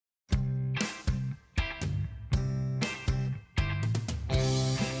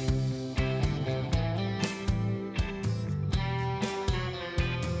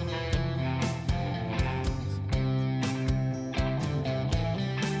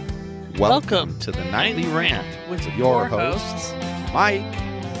Welcome to the Nightly Rant with your hosts, Mike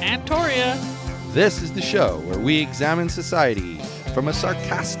and Torya. This is the show where we examine society from a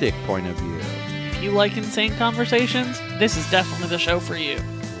sarcastic point of view. If you like insane conversations, this is definitely the show for you.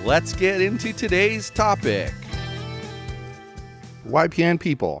 Let's get into today's topic. YPN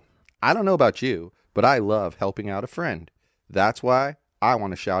people, I don't know about you, but I love helping out a friend. That's why I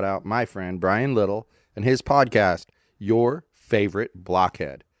want to shout out my friend Brian Little and his podcast, Your Favorite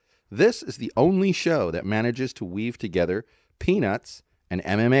Blockhead. This is the only show that manages to weave together peanuts and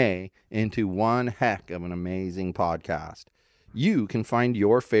MMA into one heck of an amazing podcast. You can find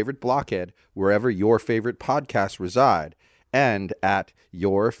Your Favorite Blockhead wherever your favorite podcasts reside and at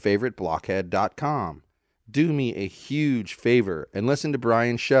yourfavoriteblockhead.com. Do me a huge favor and listen to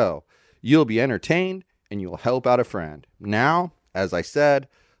Brian's show. You'll be entertained and you'll help out a friend. Now, as I said,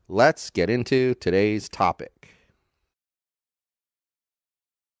 let's get into today's topic.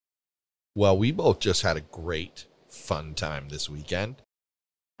 Well, we both just had a great, fun time this weekend.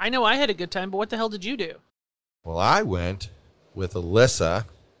 I know I had a good time, but what the hell did you do? Well, I went with Alyssa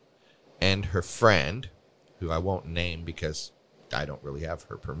and her friend, who I won't name because I don't really have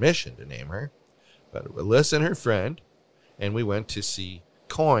her permission to name her, but Alyssa and her friend, and we went to see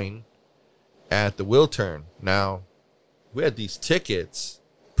Coin at the Wiltern. Now, we had these tickets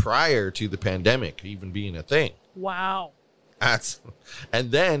prior to the pandemic even being a thing. Wow.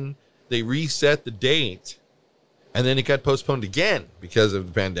 And then they reset the date, and then it got postponed again because of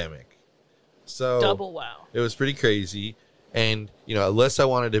the pandemic. So double wow. It was pretty crazy. And, Alyssa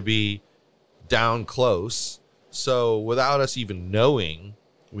wanted to be down close. So without us even knowing,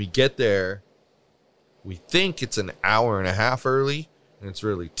 we get there. We think it's an hour and a half early, and it's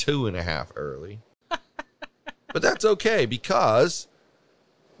really 2.5 early. But that's okay, because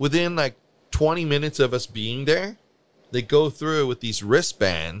within like 20 minutes of us being there, they go through with these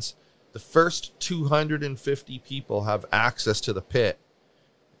wristbands. The first 250 people have access to the pit.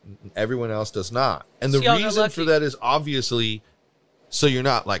 Everyone else does not. And the reason for that is obviously so you're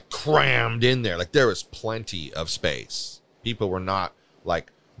not like crammed in there. Like there was plenty of space. People were not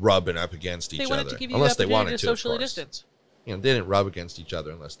like rubbing up against each other. Unless they wanted to, socially distance. They didn't rub against each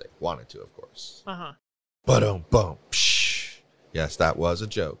other unless they wanted to, of course. Uh-huh. Boom, boom. Psh. Yes, that was a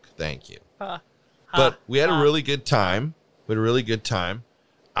joke. Thank you. But we had a really good time.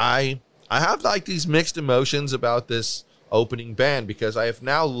 I have like these mixed emotions about this opening band because I have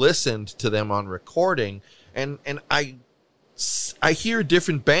now listened to them on recording and I hear a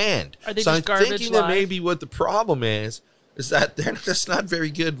different band. Are they so just I'm thinking live? That maybe what the problem is that they're just not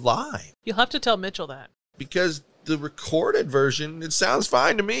very good live. You'll have to tell Mitchell that. Because the recorded version, it sounds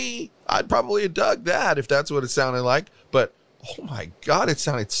fine to me. I'd probably have dug that if that's what it sounded like. But oh my God, it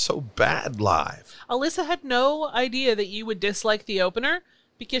sounded so bad live. Alyssa had no idea that you would dislike the opener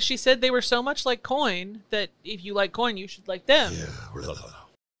because she said they were so much like Coin that if you like Coin, you should like them. Yeah.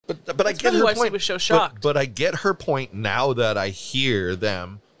 But I get her point. She was so shocked. But I get her point now that I hear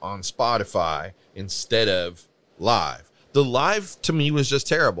them on Spotify instead of live. The live to me was just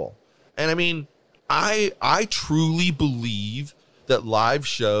terrible. And I mean, I truly believe that live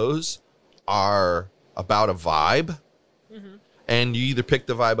shows are about a vibe. Mm-hmm. And you either pick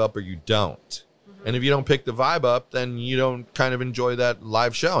the vibe up or you don't. Mm-hmm. And if you don't pick the vibe up, then you don't kind of enjoy that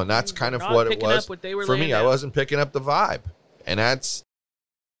live show. And that's kind of what it was for me. I wasn't picking up the vibe. And that's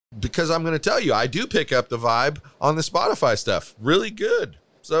because I'm going to tell you, I do pick up the vibe on the Spotify stuff. Really good.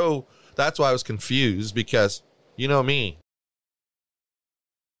 So that's why I was confused because, you know me,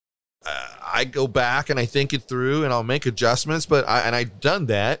 I go back and I think it through and I'll make adjustments, but I've done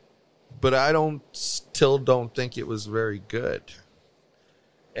that, but I still don't think it was very good.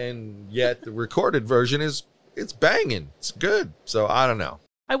 And yet the recorded version it's banging. It's good. So I don't know.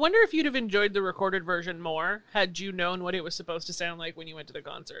 I wonder if you'd have enjoyed the recorded version more had you known what it was supposed to sound like when you went to the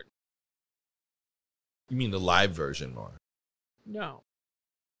concert. You mean the live version more? No.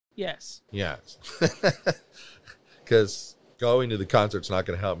 Yes. Yes. Because going to the concert's not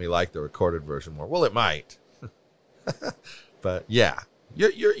going to help me like the recorded version more. Well, it might. But yeah,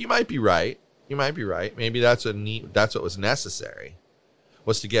 you might be right. You might be right. Maybe that's what was necessary,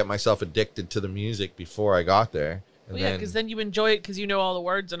 was to get myself addicted to the music before I got there. Well, yeah, because then you enjoy it because you know all the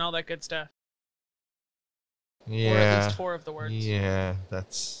words and all that good stuff. Yeah. Or at least 4 of the words. Yeah,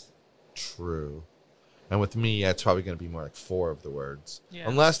 that's true. And with me, it's probably going to be more like 4 of the words. Yeah.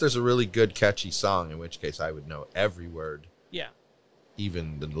 Unless there's a really good, catchy song, in which case I would know every word. Yeah.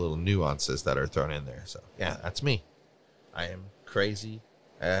 Even the little nuances that are thrown in there. So, yeah, that's me. I am crazy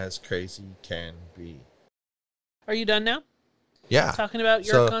as crazy can be. Are you done now? Yeah. Talking about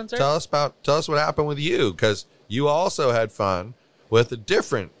your concert? Tell us what happened with you, because you also had fun with a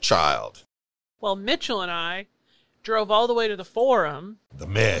different child. Well, Mitchell and I drove all the way to the Forum The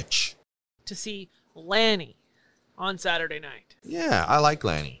Mitch. to see Lany on Saturday night. Yeah, I like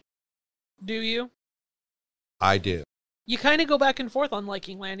Lany. Do you? I do. You kind of go back and forth on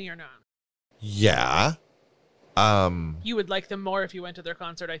liking Lany or not. Yeah. You would like them more if you went to their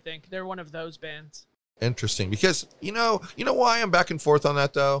concert, I think. They're one of those bands. Interesting. Because, you know why I'm back and forth on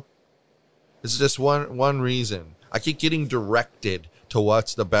that, though? It's just one reason. I keep getting directed to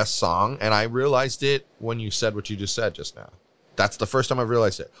what's the best song, and I realized it when you said what you just said just now. That's the first time I've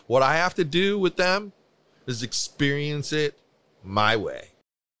realized it. What I have to do with them is experience it my way.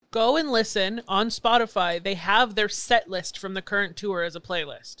 Go and listen on Spotify. They have their set list from the current tour as a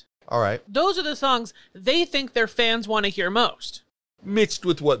playlist. All right. Those are the songs they think their fans want to hear most. Mixed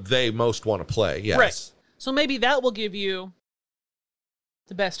with what they most want to play, yes. Right. So maybe that will give you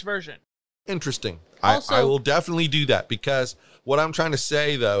the best version. Interesting. Also, I will definitely do that, because what I'm trying to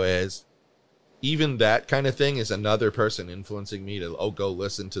say, though, is even that kind of thing is another person influencing me to, go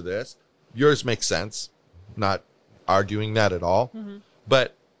listen to this. Yours makes sense. Not arguing that at all. Mm-hmm.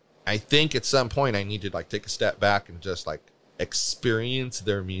 But I think at some point I need to take a step back and just experience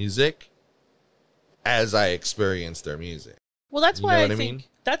their music as I experience their music. Well, that's why I mean?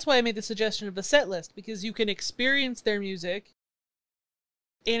 That's why I made the suggestion of the set list, because you can experience their music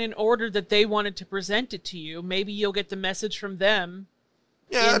in an order that they wanted to present it to you. Maybe you'll get the message from them.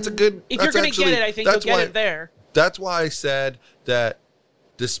 Yeah, that's a good... If you're going to get it, I think you'll get it there. That's why I said that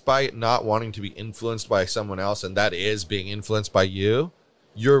despite not wanting to be influenced by someone else, and that is being influenced by you,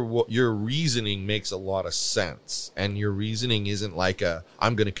 your reasoning makes a lot of sense. And your reasoning isn't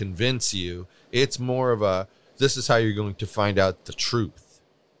I'm going to convince you. It's more of this is how you're going to find out the truth.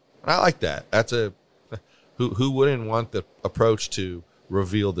 And I like that. That's who wouldn't want the approach to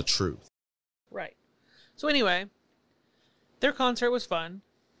reveal the truth? Right. So anyway, their concert was fun.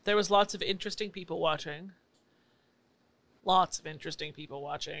 There was lots of interesting people watching.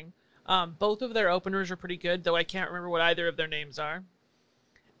 Both of their openers are pretty good, though I can't remember what either of their names are.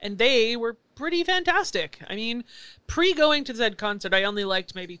 And they were pretty fantastic. I mean, pre-going to Zed concert, I only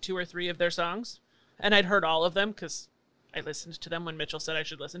liked maybe 2 or 3 of their songs. And I'd heard all of them because I listened to them when Mitchell said I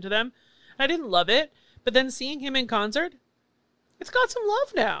should listen to them. I didn't love it, but then seeing him in concert, it's got some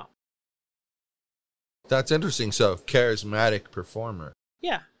love now. That's interesting. So, charismatic performer.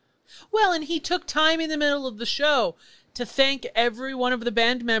 Yeah. Well, and he took time in the middle of the show to thank every one of the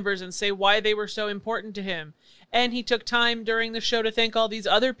band members and say why they were so important to him. And he took time during the show to thank all these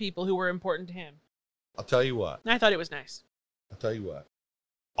other people who were important to him. I'll tell you what. And I thought it was nice. I'll tell you what.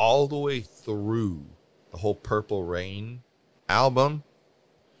 All the way through the whole Purple Rain album,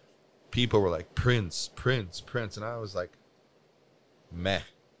 people were like, Prince, Prince, Prince. And I was like, meh.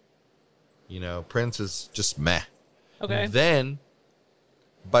 Prince is just meh. Okay. And then,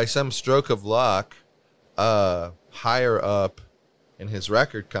 by some stroke of luck, higher up in his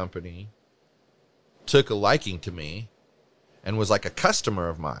record company took a liking to me and was like a customer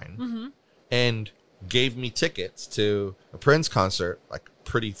of mine, mm-hmm. and gave me tickets to a Prince concert,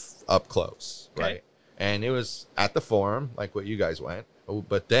 pretty up close, okay. Right? And it was at the Forum, like what you guys went.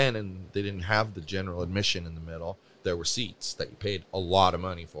 But then, and they didn't have the general admission in the middle. There were seats that you paid a lot of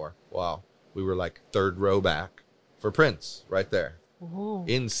money for. Wow. We were 3rd row back for Prince, right there. Ooh.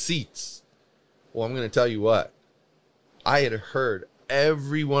 In seats. Well, I'm going to tell you what. I had heard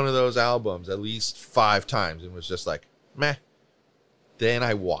every one of those albums at least 5 times and was just meh. Then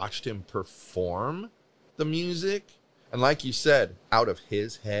I watched him perform the music. And like you said, out of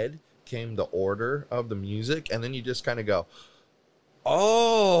his head came the order of the music. And then you just kind of go,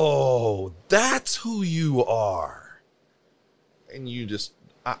 oh, that's who you are. And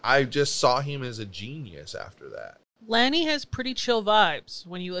I just saw him as a genius after that. Lany has pretty chill vibes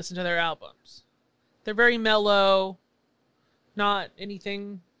when you listen to their albums. They're very mellow, not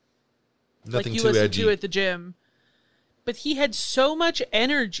anything Nothing like you too listen edgy. to at the gym. But he had so much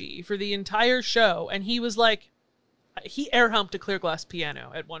energy for the entire show, and he was he air humped a clear glass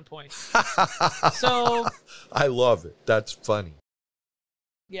piano at one point. So I love it. That's funny.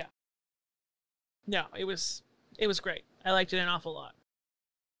 Yeah. No, it was great. I liked it an awful lot.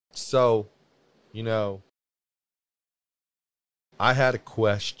 So, I had a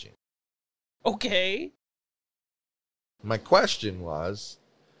question. Okay. My question was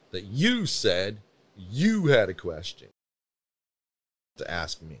that you said you had a question to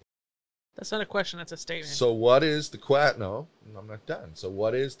ask me. That's not a question, that's a statement. So what is the question? No, I'm not done. So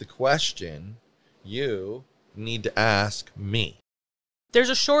what is the question you need to ask me? There's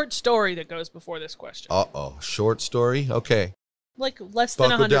a short story that goes before this question. Uh-oh. Short story? Okay. Less than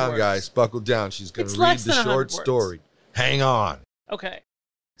 100 words. Buckle down, guys. Buckle down. She's going to read the short story. Hang on. Okay.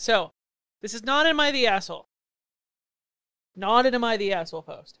 So, this is not Am I the Asshole? Not an Am I the Asshole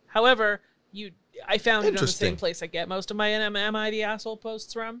post. However, I found it on the same place I get most of my Am I the Asshole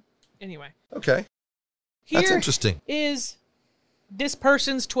posts from. Anyway. Okay. That's interesting. Is this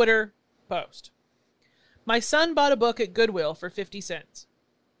person's Twitter post. My son bought a book at Goodwill for 50 cents.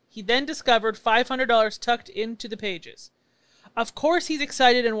 He then discovered $500 tucked into the pages. Of course he's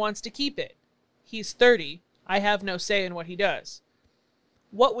excited and wants to keep it. He's 30. I have no say in what he does.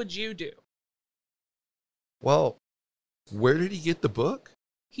 What would you do? Well, where did he get the book?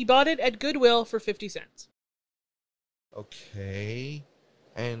 He bought it at Goodwill for 50 cents. Okay.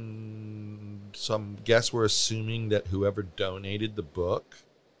 And so I guess we're assuming that whoever donated the book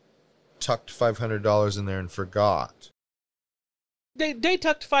tucked $500 in there and forgot. They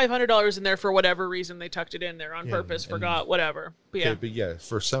tucked $500 in there for whatever reason. They tucked it in there on purpose, forgot, whatever. But okay, but yeah,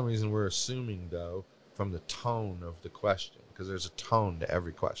 for some reason we're assuming, though, from the tone of the question, because there's a tone to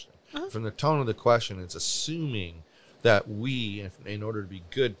every question. Uh-huh. From the tone of the question, it's assuming that we, in order to be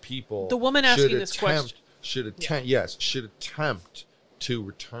good people, the woman asking this question should attempt to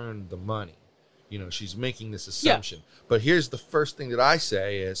return the money. You know, she's making this assumption. Yeah. But here's the first thing that I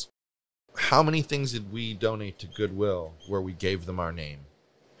say is, how many things did we donate to Goodwill where we gave them our name?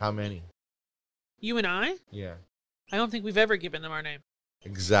 How many? You and I? Yeah. I don't think we've ever given them our name.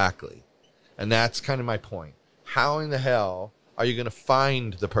 Exactly. And that's kind of my point. How in the hell are you going to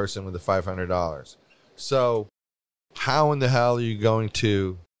find the person with the $500? So how in the hell are you going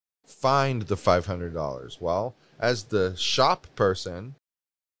to find the $500? Well, as the shop person,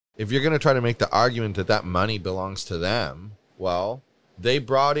 if you're going to try to make the argument that that money belongs to them, well, they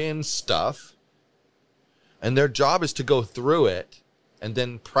brought in stuff, and their job is to go through it and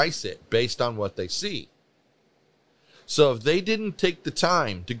then price it based on what they see. So if they didn't take the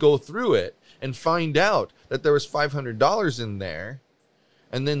time to go through it and find out that there was $500 in there,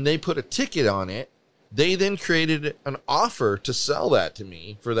 and then they put a ticket on it, they then created an offer to sell that to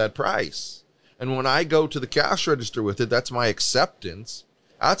me for that price. And when I go to the cash register with it, that's my acceptance.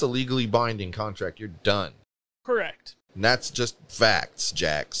 That's a legally binding contract. You're done. Correct. And that's just facts,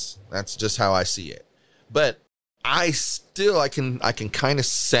 Jax. That's just how I see it. But I can kind of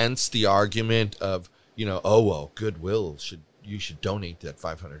sense the argument of, you know, oh, well, Goodwill you should donate that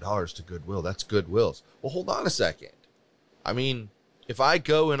 $500 to Goodwill. That's Goodwill's. Well, hold on a second. I mean, if I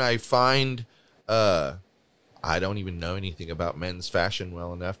go and I find, I don't even know anything about men's fashion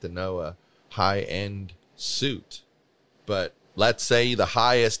well enough to know a high-end suit. But let's say the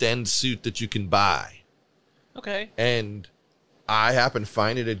highest end suit that you can buy. Okay. And I happen to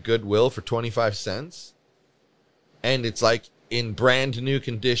find it at Goodwill for 25 cents. And it's like in brand new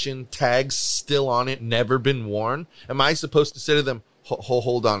condition, tags still on it, never been worn. Am I supposed to say to them,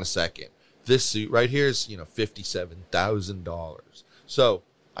 hold on a second. This suit right here is, $57,000. So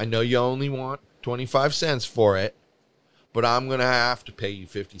I know you only want 25 cents for it, but I'm going to have to pay you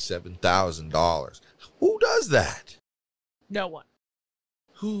 $57,000. Who does that? No one.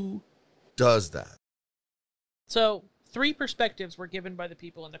 Who does that? So 3 perspectives were given by the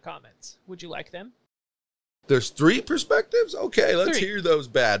people in the comments. Would you like them? There's 3 perspectives? Okay, let's hear those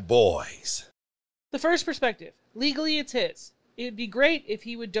bad boys. The first perspective. Legally, it's his. It would be great if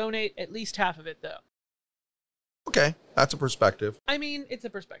he would donate at least half of it, though. Okay, that's a perspective. I mean, it's a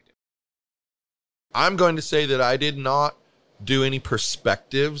perspective. I'm going to say that I did not do any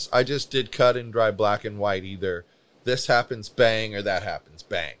perspectives. I just did cut and dry black and white. Either this happens, bang, or that happens,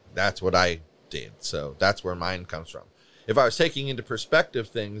 bang. That's what I did. So that's where mine comes from. If I was taking into perspective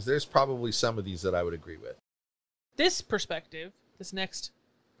things, there's probably some of these that I would agree with. This perspective, this next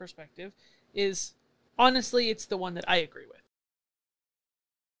perspective, is honestly, it's the one that I agree with.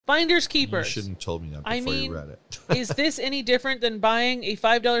 Finders keepers. You shouldn't have told me that before you read it. Is this any different than buying a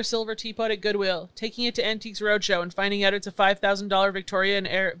 $5 silver teapot at Goodwill, taking it to Antiques Roadshow, and finding out it's a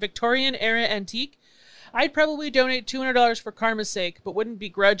 $5,000 Victorian era antique? I'd probably donate $200 for karma's sake, but wouldn't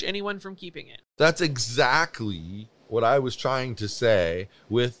begrudge anyone from keeping it. That's exactly what I was trying to say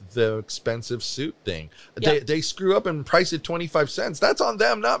with the expensive suit thing. Yep. They screw up and price it 25 cents. That's on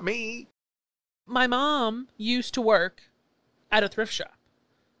them, not me. My mom used to work at a thrift shop.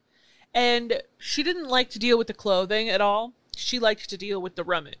 And she didn't like to deal with the clothing at all. She liked to deal with the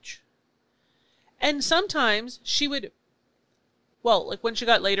rummage. And sometimes she would, like when she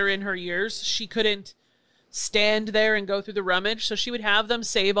got later in her years, she couldn't stand there and go through the rummage. So she would have them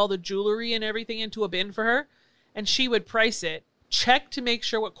save all the jewelry and everything into a bin for her. And she would price it, check to make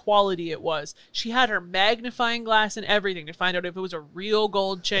sure what quality it was. She had her magnifying glass and everything to find out if it was a real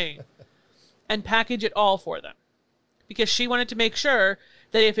gold chain and package it all for them. Because she wanted to make sure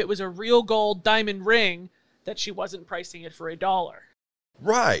that if it was a real gold diamond ring, that she wasn't pricing it for $1.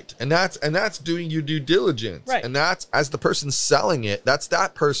 Right. And that's doing your due diligence. Right. And that's, as the person selling it, that's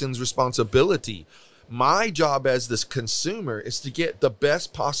that person's responsibility. My job as this consumer is to get the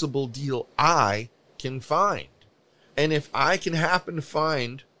best possible deal I can find. And if I can happen to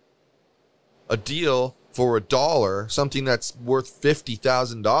find a deal for $1, something that's worth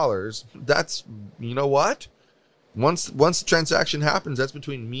 $50,000, that's, you know what? Once the transaction happens, that's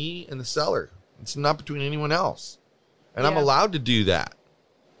between me and the seller. It's not between anyone else. And I'm allowed to do that.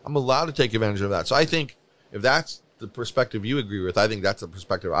 I'm allowed to take advantage of that. So I think if that's the perspective you agree with, I think that's the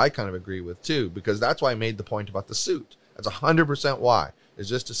perspective I kind of agree with too, because that's why I made the point about the suit. That's 100% why. It's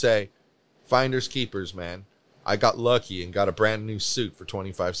just to say, finders keepers, man. I got lucky and got a brand new suit for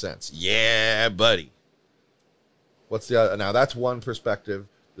 25 cents. Yeah, buddy. What's the other? Now that's one perspective.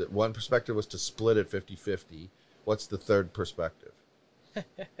 That one perspective was to split it 50-50. What's the third perspective?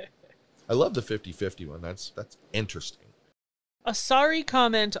 I love the 50-50 one. That's interesting. A sorry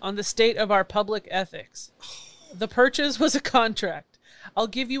comment on the state of our public ethics. The purchase was a contract. I'll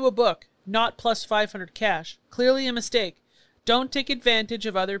give you a book, not plus 500 cash. Clearly a mistake. Don't take advantage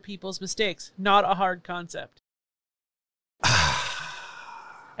of other people's mistakes. Not a hard concept.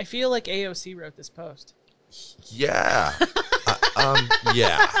 I feel like AOC wrote this post. Yeah.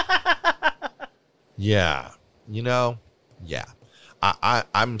 Yeah. Yeah. You know, yeah.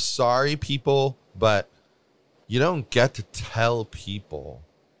 I'm sorry, people, but you don't get to tell people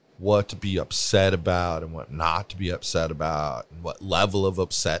what to be upset about and what not to be upset about and what level of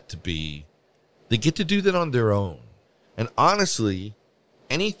upset to be. They get to do that on their own. And honestly,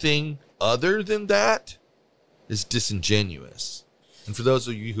 anything other than that is disingenuous. And for those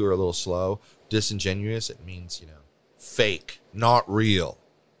of you who are a little slow, disingenuous, it means, fake, not real.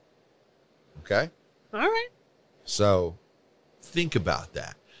 Okay? All right. So think about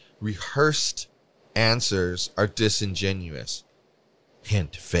that. Rehearsed answers are disingenuous.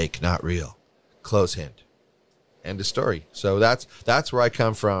 Hint, fake, not real. Close hint. End of story. So that's where I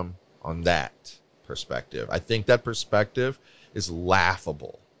come from on that perspective. I think that perspective is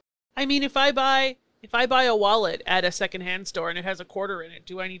laughable. I mean, if I buy a wallet at a secondhand store and it has a quarter in it,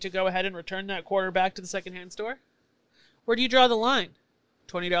 do I need to go ahead and return that quarter back to the secondhand store? Where do you draw the line?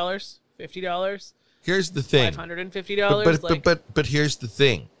 $20, $50, Here's the thing. $550. But here's the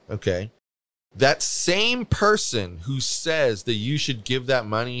thing. Okay. That same person who says that you should give that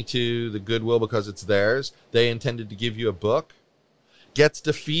money to the Goodwill because it's theirs, they intended to give you a book, gets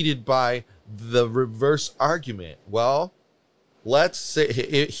defeated by the reverse argument. Well, let's say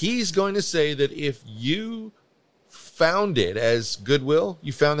he's going to say that if you found it as Goodwill,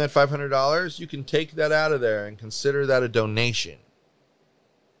 you found that $500, you can take that out of there and consider that a donation.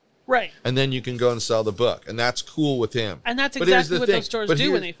 Right. And then you can go and sell the book. And that's cool with him. And that's exactly what those stores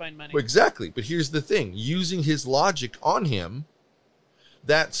do when they find money. Exactly. But here's the thing. Using his logic on him,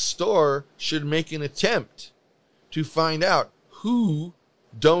 that store should make an attempt to find out who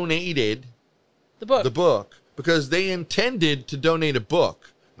donated the book. Because they intended to donate a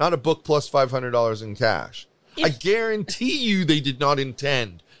book, not a book plus $500 in cash. I guarantee you they did not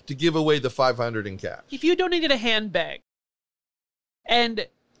intend to give away the $500 in cash. If you donated a handbag and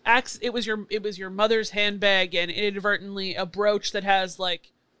it was your mother's handbag and inadvertently a brooch that has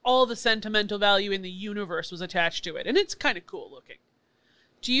like all the sentimental value in the universe was attached to it, and it's kind of cool looking,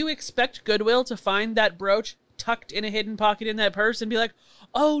 do you expect Goodwill to find that brooch tucked in a hidden pocket in that purse and be like,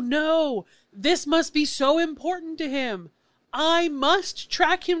 oh no, this must be so important to him, I must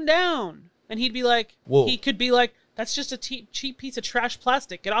track him down? And he'd be like, he could be like, that's just a cheap piece of trash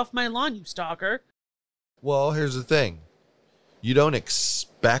plastic, get off my lawn, you stalker. Well, here's the thing. You don't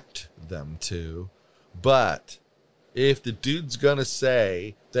expect them to, but if the dude's going to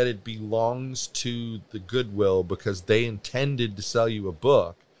say that it belongs to the Goodwill because they intended to sell you a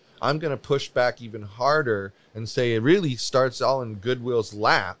book, I'm going to push back even harder and say it really starts all in Goodwill's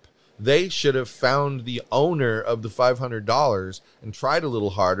lap. They should have found the owner of the $500 and tried a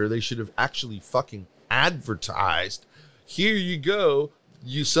little harder. They should have actually fucking advertised. Here you go.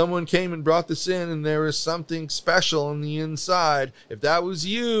 Someone came and brought this in and there was something special on the inside. If that was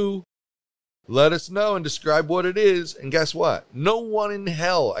you, let us know and describe what it is. And guess what? No one in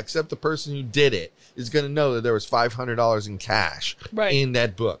hell except the person who did it is going to know that there was $500 in cash in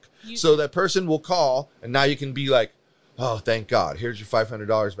that book. So that person will call and now you can be like, oh, thank God. Here's your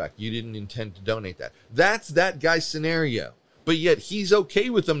 $500 back. You didn't intend to donate that. That's that guy's scenario. But yet he's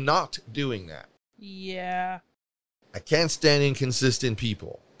okay with them not doing that. Yeah. I can't stand inconsistent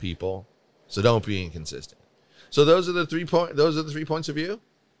people. So don't be inconsistent. So those are the 3 points of view?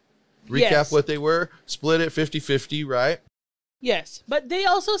 Recap what they were. Split it 50-50, right? Yes. But they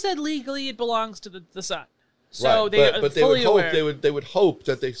also said legally it belongs to the son. So right. they are but they fully would hope aware. they would hope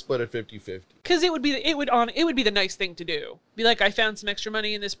that they split it 50-50. Because it would be the nice thing to do. Be like, I found some extra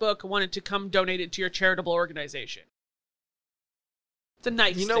money in this book. I wanted to come donate it to your charitable organization. It's a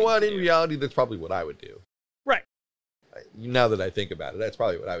nice. You know thing what? to In do. reality, that's probably what I would do. Right. Now that I think about it, that's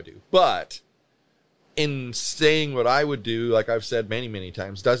probably what I would do. But in saying what I would do, like I've said many, many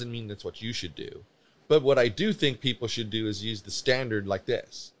times, doesn't mean that's what you should do. But what I do think people should do is use the standard like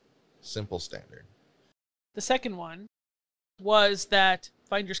this. Simple standard. The second one was that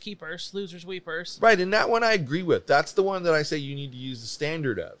finders keepers, losers weepers. Right, and that one I agree with. That's the one that I say you need to use the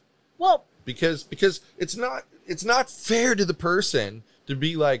standard of. Well, Because it's not fair to the person to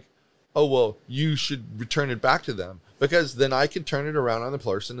be like, oh, well, you should return it back to them. Because then I could turn it around on the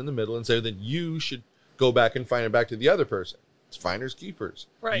person in the middle and say that you should go back and find it back to the other person. It's finders keepers.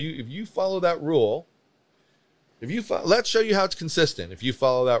 Right. If you follow that rule, let's show you how it's consistent. If you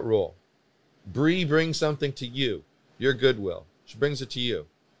follow that rule, Bree brings something to you, your Goodwill. She brings it to you.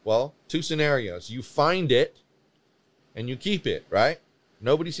 Well, two scenarios. You find it and you keep it, right?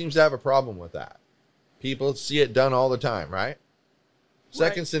 Nobody seems to have a problem with that. People see it done all the time, right?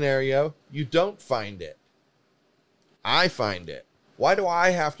 Second scenario, you don't find it. I find it. Why do I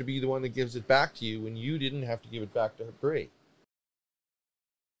have to be the one that gives it back to you when you didn't have to give it back to Bree?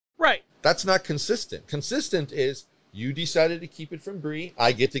 right. That's not consistent. Consistent is you decided to keep it from Bree,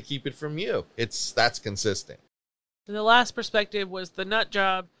 I get to keep it from you. That's consistent. And the last perspective was the nut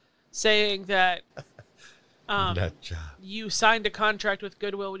job saying that Nut job. you signed a contract with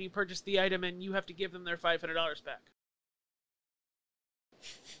Goodwill when you purchased the item and you have to give them their $500 back.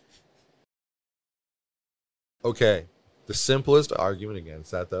 Okay. The simplest argument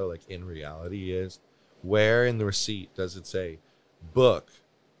against that, though, like in reality, is where in the receipt does it say book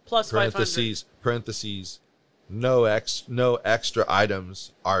Plus 500. parentheses no extra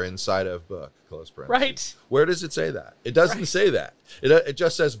items are inside of book, close parentheses. Right. Where does it say that? It doesn't say that. It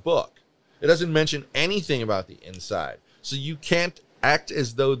just says book. It doesn't mention anything about the inside. So you can't act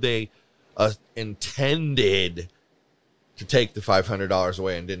as though they intended to take the $500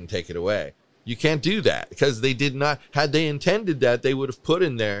 away and didn't take it away. You can't do that because they did not. Had they intended that, they would have put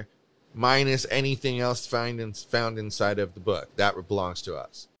in there minus anything else found inside of the book. That belongs to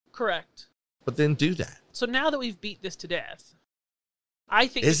us. Correct. But then do that. So now that we've beat this to death, I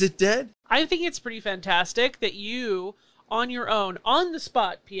think Is it dead? I think it's pretty fantastic that you, on your own, on the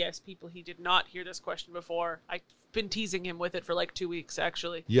spot, P.S. people, he did not hear this question before. I've been teasing him with it for like 2 weeks,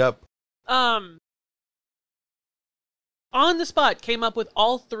 actually. Yep. On the spot, came up with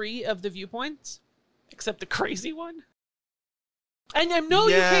all three of the viewpoints, except the crazy one. And I know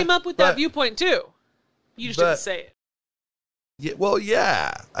you came up with that viewpoint too. You just didn't say it. Yeah, well,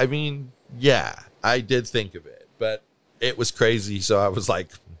 yeah. I mean, yeah, I did think of it, but it was crazy. So I was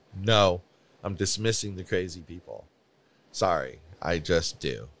like, no, I'm dismissing the crazy people. Sorry, I just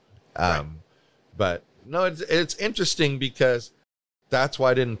do. Right. But no, it's interesting because that's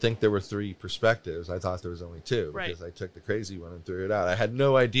why I didn't think there were three perspectives. I thought there was only two because I took the crazy one and threw it out. I had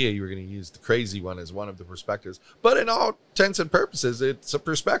no idea you were going to use the crazy one as one of the perspectives. But in all intents and purposes, it's a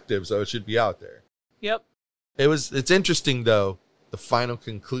perspective, so it should be out there. Yep. It's interesting, though, the final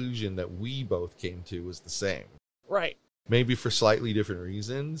conclusion that we both came to was the same. Right. Maybe for slightly different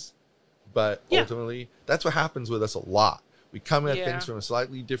reasons, but ultimately, that's what happens with us a lot. We come at things from a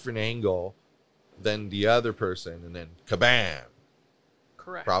slightly different angle than the other person, and then kabam!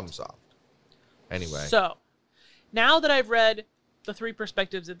 Correct. Problem solved. Anyway. So, now that I've read the three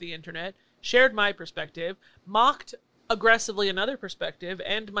perspectives of the internet, shared my perspective, mocked aggressively another perspective,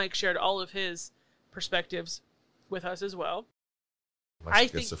 and Mike shared all of his perspectives with us as well. My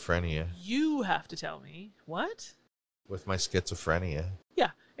schizophrenia. You have to tell me what? With my schizophrenia.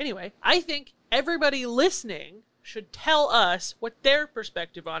 Yeah. Anyway, I think everybody listening should tell us what their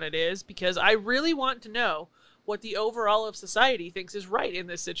perspective on it is, because I really want to know what the overall of society thinks is right in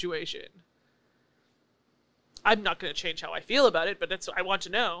this situation. I'm not going to change how I feel about it, but I want to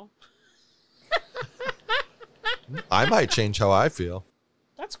know. I might change how I feel.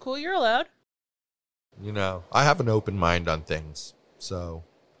 That's cool. You're allowed. You know, I have an open mind on things. So,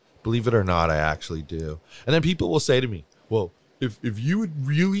 believe it or not, I actually do. And then people will say to me, well, if you would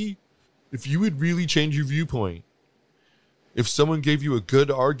really change your viewpoint, if someone gave you a good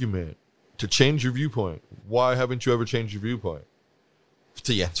argument to change your viewpoint, why haven't you ever changed your viewpoint?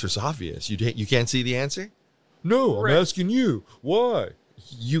 The answer's obvious. You can't see the answer? No, I'm asking you. Why?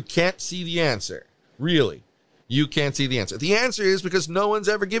 You can't see the answer. Really. You can't see the answer. The answer is because no one's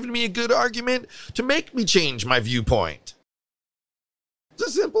ever given me a good argument to make me change my viewpoint. It's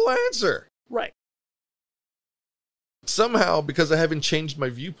a simple answer. Right. Somehow, because I haven't changed my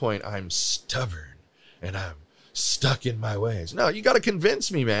viewpoint, I'm stubborn and I'm stuck in my ways. No, you got to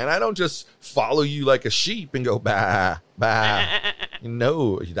convince me, man. I don't just follow you like a sheep and go, bah, bah.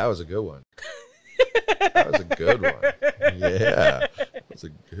 No, that was a good one. That was a good one. Yeah, that was a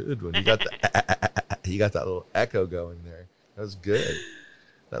good one. You got that little echo going there. That was good.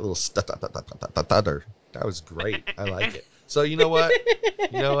 That little stutter. That was great. I like it. So you know what?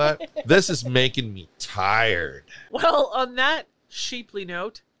 This is making me tired. Well, on that sheeply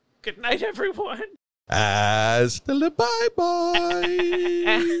note, good night, everyone. Hasta la bye-bye,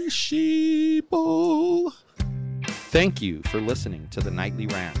 sheeple. Thank you for listening to the Nightly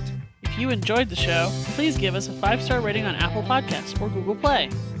Rant. If you enjoyed the show, please give us a 5-star rating on Apple Podcasts or Google Play.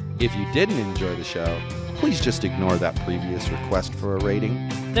 If you didn't enjoy the show, please just ignore that previous request for a rating.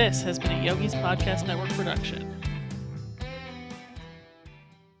 This has been a Yogi's Podcast Network production.